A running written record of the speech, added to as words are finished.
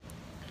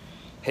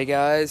Hey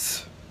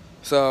guys,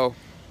 so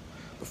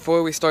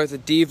before we start the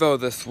Devo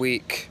this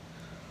week,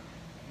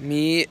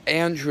 me,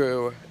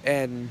 Andrew,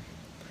 and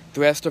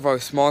the rest of our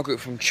small group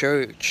from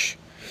church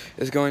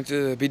is going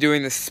to be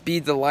doing the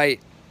Speed the Light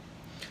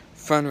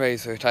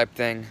fundraiser type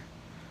thing,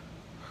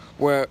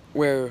 where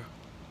we're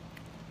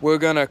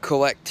gonna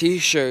collect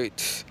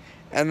t-shirts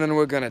and then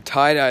we're gonna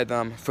tie-dye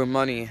them for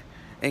money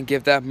and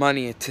give that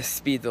money to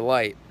Speed the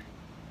Light.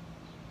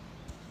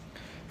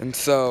 And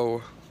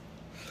so,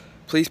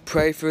 please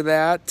pray for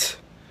that.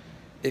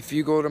 If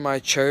you go to my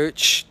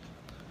church,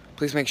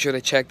 please make sure to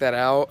check that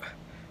out,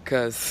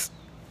 because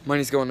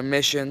money's going to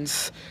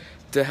missions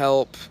to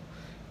help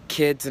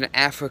kids in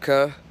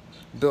Africa,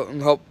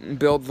 help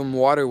build them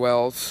water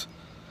wells,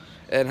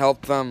 and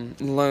help them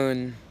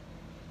learn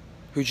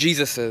who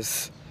Jesus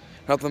is,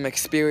 help them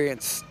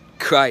experience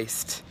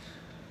Christ.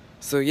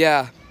 So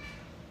yeah,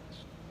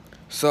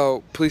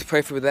 so please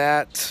pray for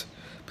that,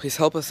 please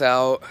help us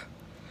out,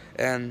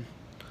 and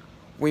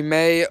we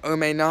may or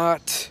may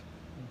not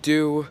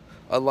do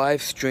a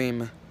live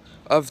stream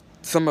of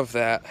some of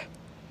that.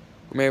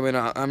 Maybe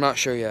not. I'm not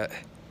sure yet.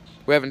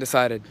 We haven't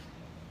decided.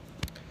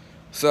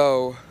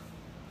 So,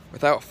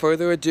 without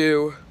further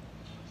ado,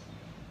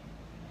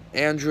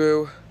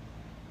 Andrew,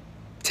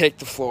 take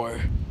the floor.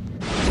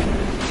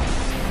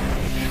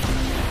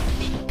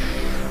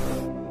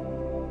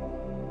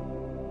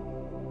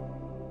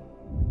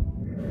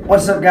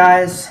 What's up,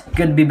 guys?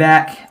 Good to be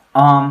back.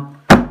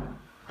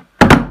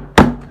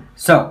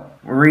 So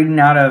we're reading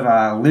out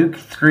of Luke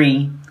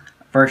 3,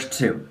 verse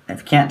 2. If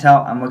you can't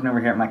tell, I'm looking over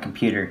here at my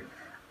computer,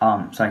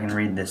 so I can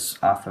read this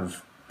off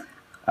of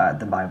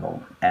the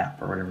Bible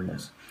app or whatever it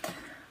is.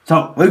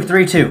 So Luke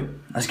 3:2.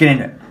 Let's get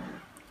into it.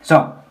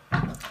 So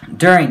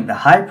during the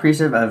high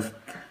priesthood of,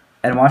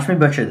 and watch me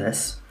butcher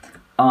this,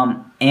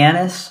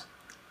 Annas,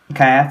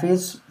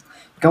 Caiaphas.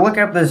 Go look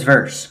up this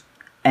verse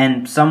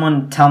and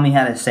someone tell me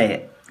how to say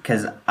it,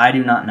 because I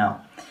do not know.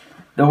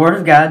 The word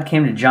of God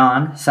came to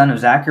John, son of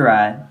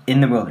Zechariah, in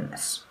the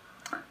wilderness.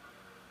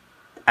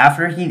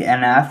 After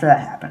that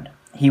happened,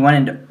 he went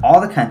into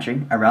all the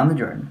country around the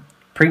Jordan,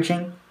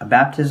 preaching a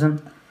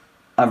baptism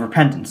of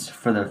repentance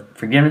for the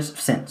forgiveness of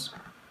sins.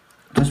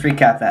 Just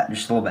recap that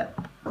just a little bit.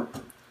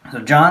 So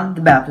John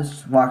the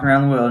Baptist was walking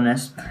around the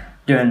wilderness,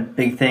 doing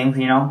big things,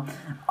 you know.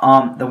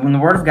 When the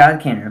word of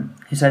God came to him,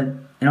 he said,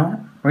 you know what?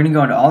 We're going to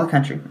go into all the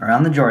country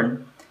around the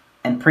Jordan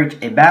and preach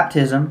a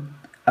baptism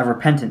of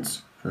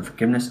repentance for the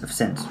forgiveness of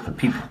sins for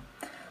people.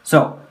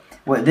 So,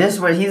 what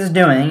he's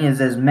doing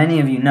is, as many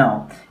of you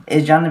know,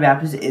 is John the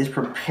Baptist is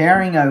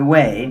preparing a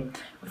way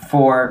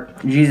for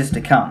Jesus to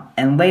come.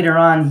 And later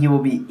on,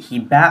 he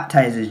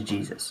baptizes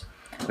Jesus,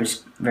 which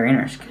is very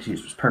interesting because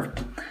Jesus was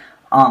perfect.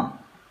 And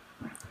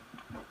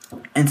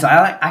so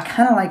I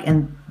kind of like,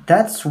 and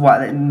that's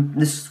what, and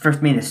this is for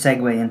me to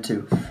segue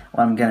into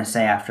what I'm going to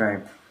say after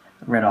I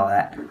read all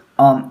that.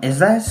 Is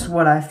that's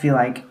what I feel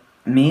like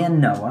me and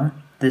Noah,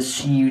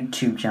 this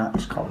YouTube channel,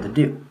 is called to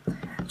do.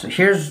 So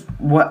here's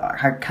what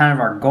kind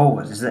of our goal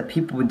was, is that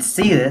people would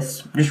see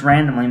this, just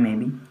randomly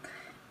maybe,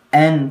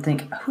 and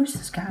think, who's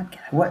this God guy?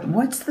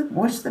 What's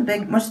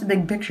the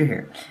big picture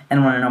here?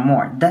 And want to know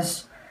more.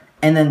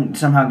 And then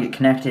somehow get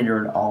connected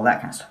or all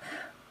that kind of stuff.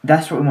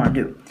 That's what we want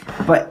to do.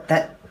 But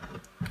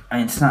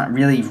it's not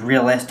really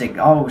realistic.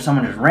 Oh,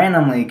 someone just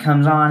randomly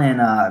comes on and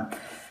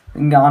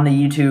go on to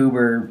YouTube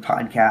or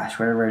podcast,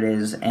 whatever it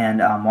is, and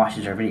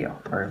watches our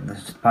video or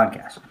this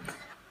podcast.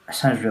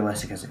 It's not as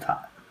realistic as I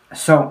thought.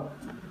 So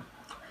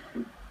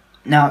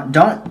now,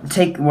 don't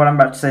take what I'm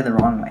about to say the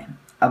wrong way.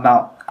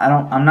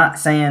 I'm not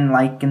saying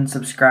like and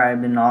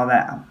subscribe and all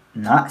that. I'm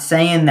not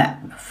saying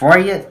that.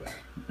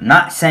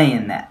 Not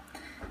saying that.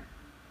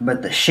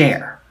 But the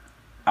share.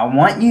 I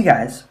want you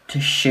guys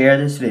to share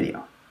this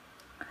video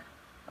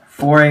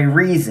for a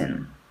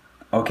reason,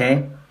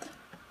 okay?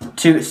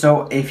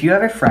 So if you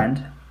have a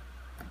friend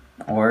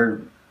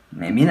or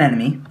maybe an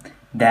enemy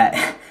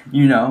that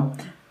you know,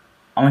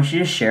 I want you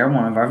to share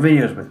one of our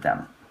videos with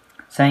them,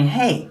 saying,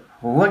 hey,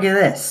 look at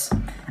this.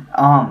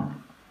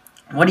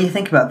 What do you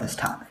think about this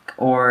topic?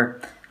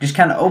 Or just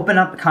kind of open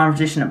up the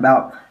conversation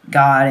about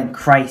God and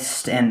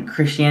Christ and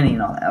Christianity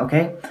and all that,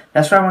 okay?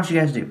 That's what I want you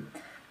guys to do.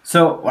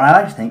 So what I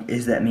like to think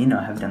is that me and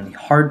Noah have done the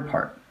hard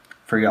part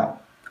for y'all.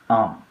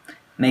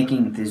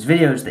 Making these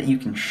videos that you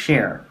can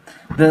share.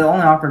 The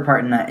only awkward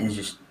part in that is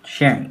just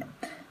sharing it.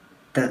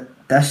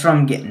 That's what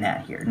I'm getting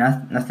at here.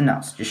 Nothing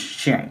else. Just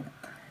sharing it.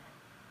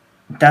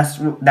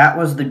 That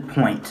was the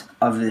point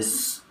of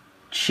this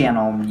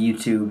channel,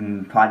 YouTube,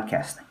 and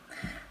podcast thing.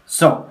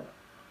 So,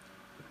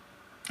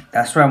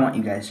 that's what I want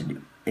you guys to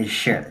do, is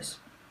share this.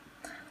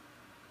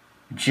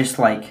 Just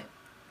like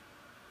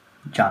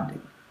John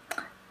did.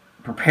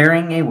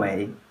 Preparing a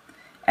way,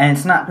 and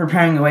it's not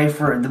preparing a way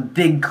for the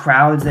big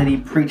crowds that he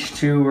preached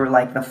to, or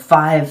like the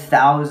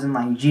 5,000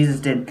 like Jesus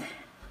did,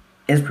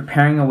 is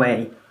preparing a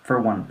way for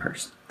one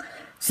person.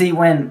 See,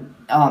 when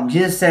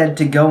Jesus said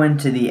to go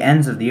into the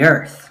ends of the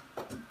earth,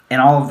 and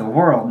all of the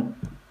world,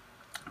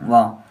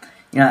 well,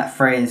 you know that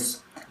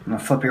phrase, I'm going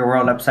to flip your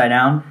world upside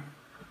down?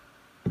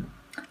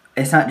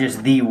 it's not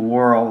just the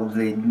world,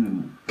 the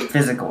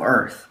physical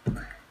earth.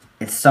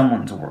 It's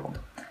someone's world.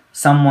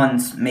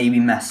 Someone's maybe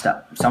messed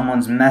up.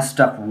 Someone's messed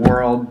up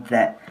world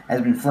that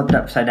has been flipped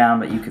upside down,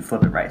 but you could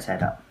flip it right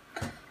side up.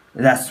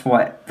 That's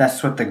what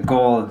the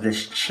goal of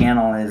this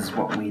channel is,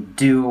 what we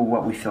do,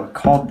 what we feel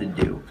called to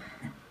do.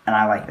 And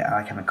I like that. I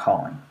like having a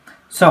calling.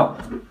 So,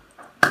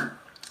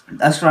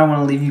 that's what I want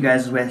to leave you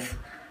guys with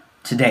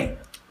today,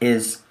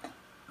 is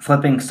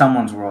flipping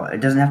someone's world.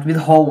 It doesn't have to be the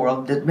whole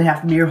world. It doesn't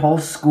have to be your whole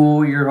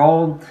school, your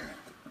whole,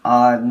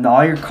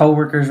 all your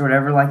coworkers,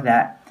 whatever like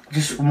that.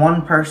 Just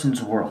one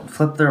person's world.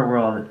 Flip their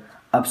world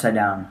upside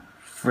down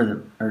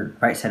or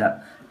right side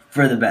up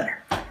for the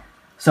better.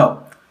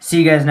 So,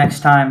 see you guys next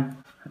time.